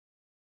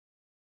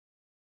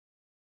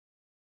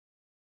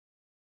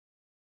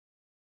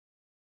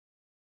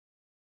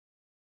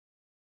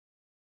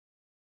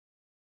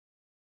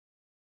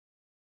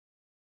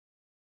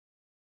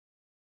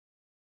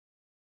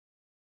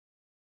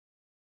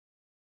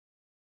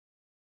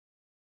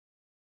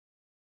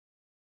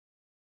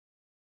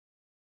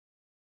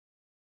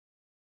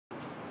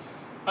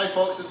Hi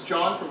folks, it's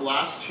John from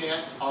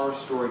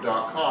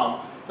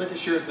lastchanceautorestore.com. I'd like to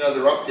share with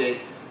another update.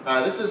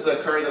 This is the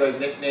car that I've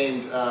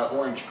nicknamed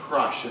Orange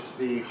Crush. It's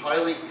the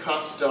highly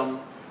custom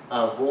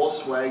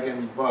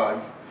Volkswagen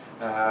Bug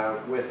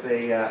with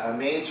a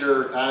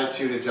major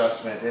attitude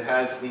adjustment. It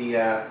has the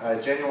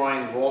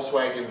genuine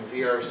Volkswagen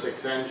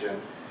VR6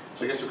 engine.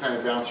 So I guess we'll kind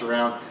of bounce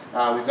around.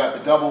 We've got the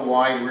double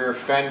wide rear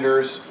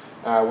fenders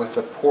with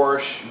the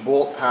Porsche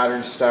bolt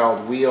pattern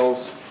styled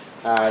wheels.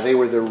 They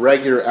were the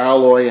regular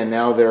alloy and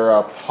now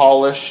they're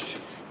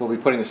polished. We'll be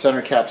putting the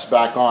center caps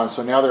back on,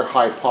 so now they're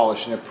high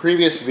polished. In a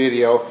previous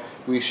video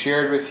we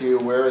shared with you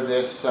where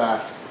this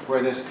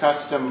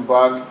custom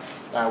Bug,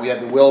 we had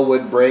the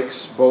Willwood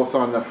brakes both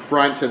on the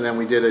front, and then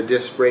we did a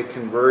disc brake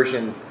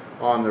conversion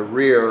on the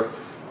rear,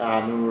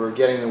 and we were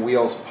getting the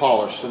wheels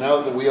polished. So now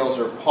that the wheels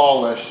are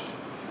polished,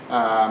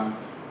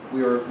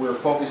 we're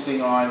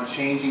focusing on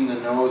changing the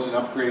nose and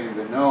upgrading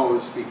the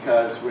nose,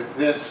 because with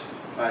this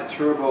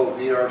turbo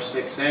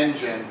VR6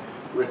 engine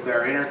with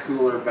our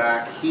intercooler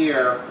back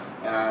here,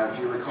 if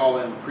you recall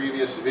in the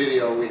previous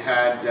video, we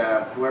had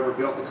whoever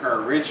built the car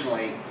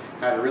originally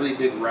had a really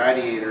big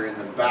radiator in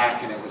the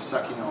back and it was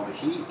sucking all the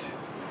heat,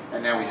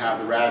 and now we have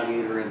the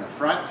radiator in the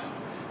front,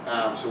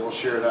 so we'll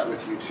share that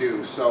with you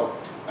too. So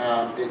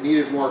it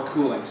needed more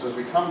cooling. So as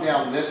we come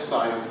down this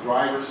side, on the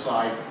driver's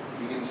side,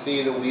 you can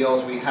see the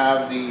wheels. We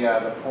have the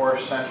Porsche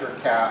center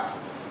cap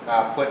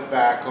put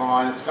back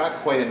on. It's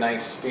got quite a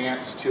nice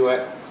stance to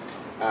it,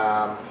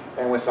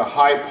 and with a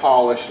high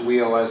polished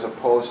wheel as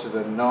opposed to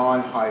the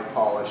non-high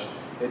polished,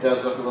 it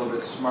does look a little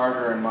bit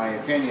smarter in my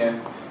opinion.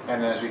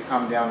 And then as we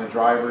come down the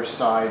driver's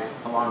side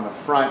along the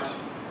front,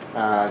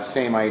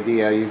 same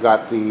idea. You've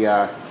got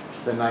the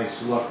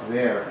nice look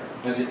there.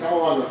 As you come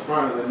along the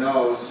front of the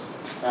nose,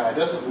 it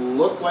doesn't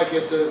look like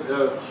it's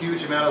a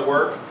huge amount of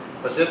work,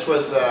 but this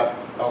was a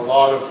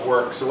lot of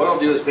work. So what I'll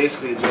do is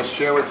basically just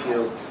share with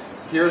you,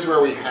 here's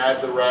where we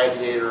had the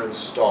radiator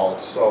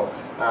installed. So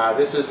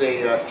this is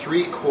a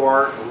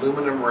 3-core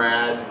aluminum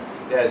rad.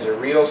 It has a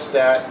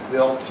rheostat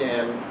built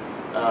in.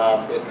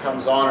 It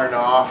comes on and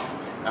off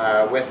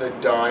with a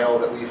dial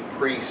that we've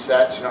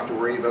preset, so you don't have to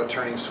worry about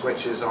turning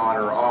switches on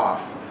or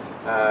off.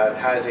 It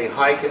has a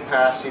high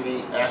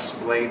capacity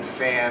S-blade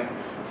fan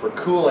for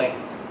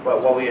cooling,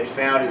 but what we had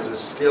found is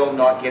it's still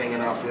not getting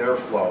enough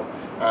airflow.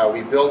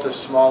 We built a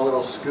small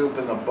little scoop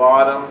in the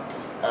bottom.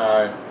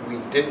 We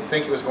didn't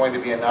think it was going to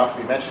be enough.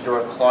 We mentioned to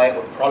our client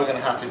we're probably going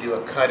to have to do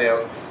a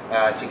cutout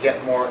to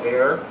get more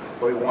air,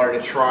 but we wanted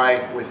to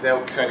try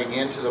without cutting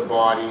into the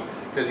body,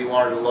 because he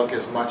wanted to look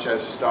as much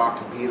as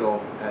stock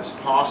Beetle as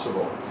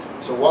possible.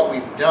 So what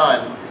we've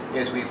done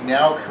is we've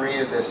now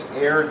created this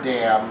air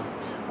dam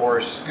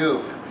or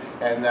scoop,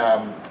 and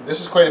this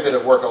is quite a bit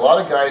of work. A lot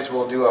of guys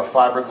will do a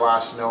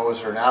fiberglass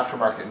nose or an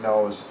aftermarket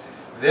nose.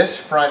 This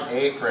front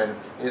apron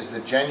is the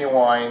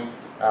genuine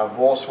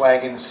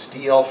Volkswagen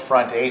steel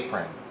front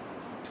apron.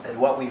 And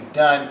what we've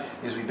done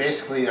is we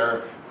basically,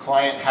 our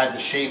client had the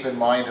shape in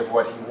mind of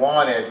what he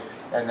wanted,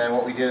 and then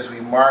what we did is we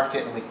marked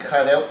it and we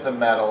cut out the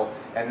metal,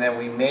 and then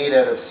we made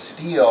out of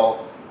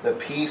steel the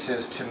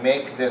pieces to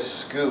make this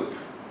scoop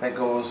that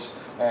goes,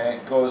 and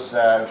it goes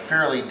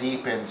fairly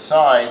deep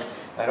inside.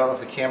 I don't know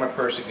if the camera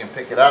person can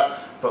pick it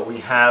up, but we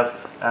have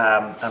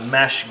a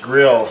mesh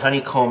grill,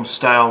 honeycomb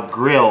style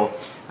grill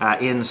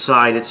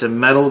inside. It's a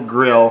metal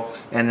grill,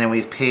 and then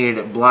we've painted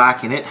it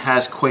black, and it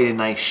has quite a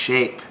nice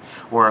shape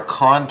or a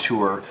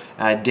contour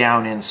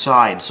down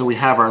inside. So we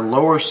have our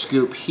lower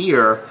scoop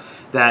here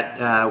that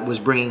was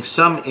bringing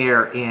some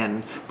air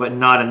in, but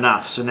not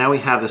enough. So now we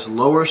have this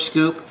lower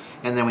scoop,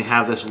 and then we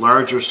have this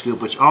larger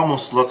scoop, which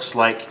almost looks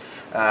like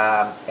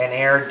an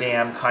air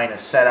dam kind of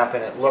setup,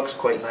 and it looks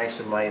quite nice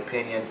in my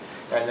opinion.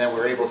 And then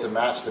we're able to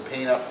match the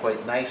paint up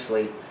quite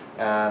nicely.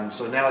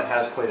 So now it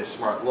has quite a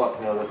smart look.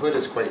 Now the hood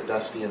is quite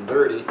dusty and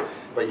dirty,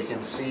 but you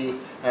can see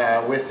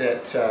with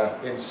it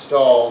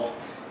installed,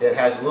 it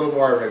has a little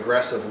more of an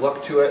aggressive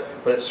look to it,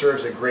 but it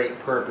serves a great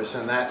purpose,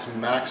 and that's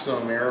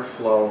maximum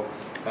airflow,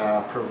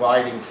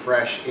 providing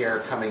fresh air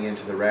coming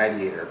into the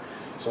radiator.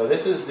 So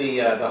this is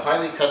the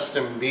highly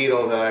custom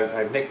Beetle that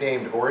I've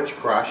nicknamed Orange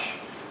Crush.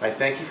 I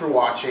thank you for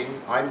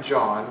watching. I'm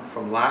John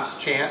from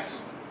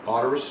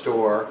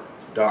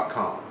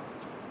lastchanceautorestore.com.